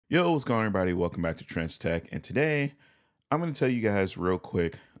Yo, what's going on, everybody? Welcome back to Trench Tech. And today I'm going to tell you guys real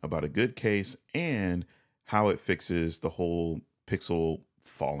quick about a good case and how it fixes the whole Pixel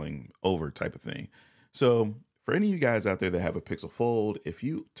falling over type of thing. So, for any of you guys out there that have a Pixel Fold, if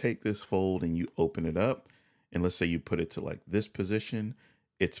you take this fold and you open it up, and let's say you put it to like this position,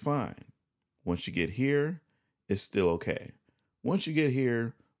 it's fine. Once you get here, it's still okay. Once you get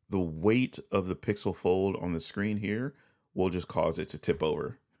here, the weight of the Pixel Fold on the screen here will just cause it to tip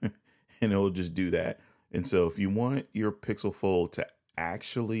over. And it'll just do that. And so if you want your Pixel Fold to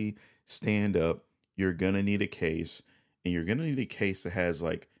actually stand up, you're gonna need a case, and you're gonna need a case that has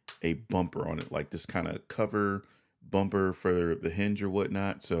like a bumper on it, like this kind of cover bumper for the hinge or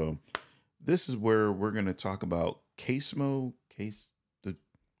whatnot. So this is where we're gonna talk about Casemo.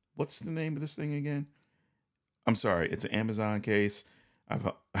 What's the name of this thing again? I'm sorry, it's an Amazon case.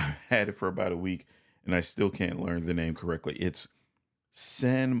 I've had it for about a week and I still can't learn the name correctly. It's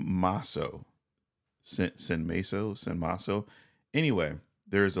Senmaso. Senmaso. Anyway,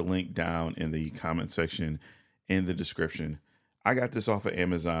 there's a link down in the comment section in the description. I got this off of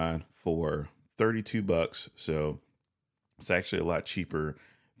Amazon for 32 bucks. So it's actually a lot cheaper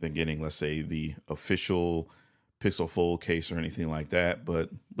than getting, let's say, the official Pixel Fold case or anything like that. But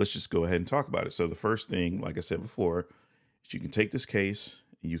let's just go ahead and talk about it. So the first thing, like I said before, is you can take this case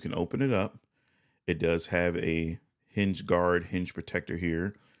and you can open it up. It does have a hinge guard, hinge protector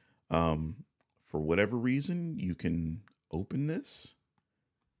here. For whatever reason, you can open this.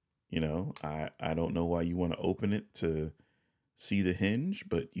 I don't know why you want to open it to see the hinge,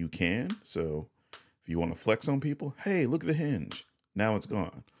 but you can. So if you want to flex on people, hey, look at the hinge. Now it's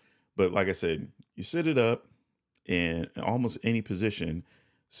gone. But like I said, you sit it up in almost any position,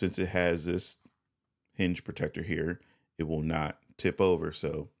 since it has this hinge protector here, it will not tip over.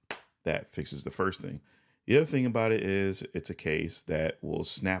 So that fixes the first thing. The other thing about it is it's a case that will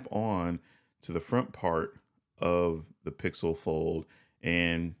snap on to the front part of the Pixel Fold,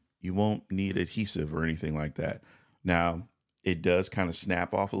 and you won't need adhesive or anything like that. Now, it does kind of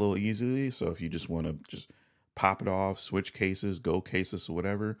snap off a little easily. So if you just want to just pop it off, switch cases, go cases or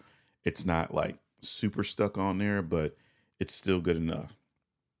whatever, it's not like super stuck on there, but it's still good enough.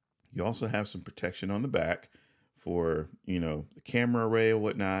 You also have some protection on the back for, the camera array or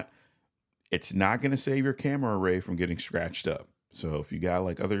whatnot. It's not going to save your camera array from getting scratched up. So if you got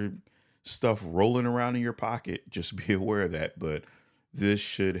like other stuff rolling around in your pocket, just be aware of that. But this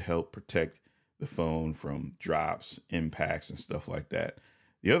should help protect the phone from drops, impacts, and stuff like that.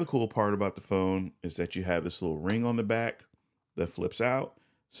 The other cool part about the phone is that you have this little ring on the back that flips out.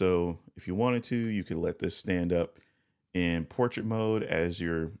 So if you wanted to, you could let this stand up in portrait mode as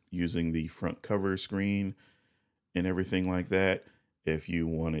you're using the front cover screen and everything like that. If you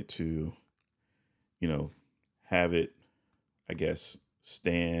wanted to, have it, I guess,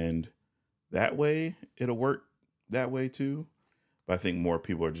 stand that way, it'll work that way too. But I think more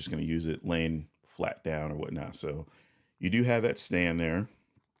people are just going to use it laying flat down or whatnot. So you do have that stand there.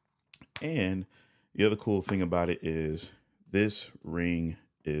 And the other cool thing about it is this ring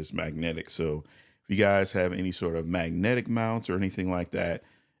is magnetic. So if you guys have any sort of magnetic mounts or anything like that,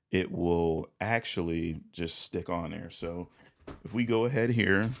 it will actually just stick on there. So if we go ahead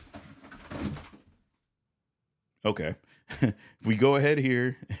here, okay, if we go ahead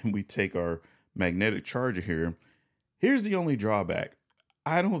here and we take our magnetic charger here, here's the only drawback.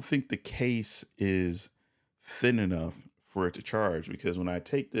 I don't think the case is thin enough for it to charge, because when I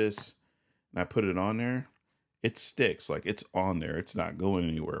take this and I put it on there, it sticks. Like, it's on there. It's not going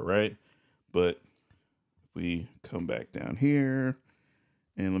anywhere, right? But if we come back down here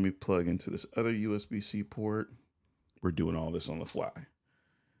and let me plug into this other USB-C port, we're doing all this on the fly.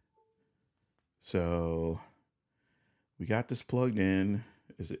 So we got this plugged in.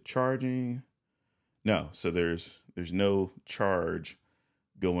 Is it charging? No. So there's no charge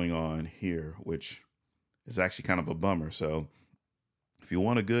going on here, which is actually kind of a bummer. So if you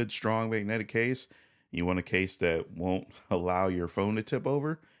want a good, strong magnetic case, you want a case that won't allow your phone to tip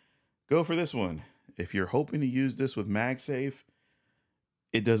over, go for this one. If you're hoping to use this with MagSafe,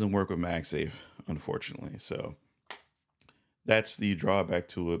 it doesn't work with MagSafe, unfortunately. So that's the drawback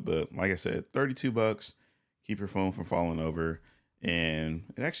to it. But like I said, 32 bucks, keep your phone from falling over. And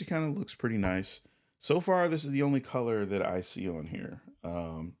it actually kind of looks pretty nice. So far, this is the only color that I see on here.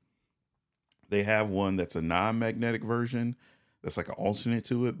 They have one that's a non-magnetic version that's like an alternate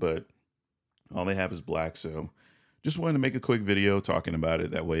to it, but all they have is black. So just wanted to make a quick video talking about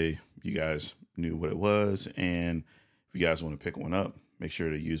it. That way you guys knew what it was. And if you guys want to pick one up, make sure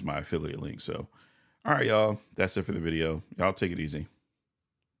to use my affiliate link. So, all right, y'all, that's it for the video. Y'all take it easy.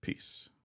 Peace.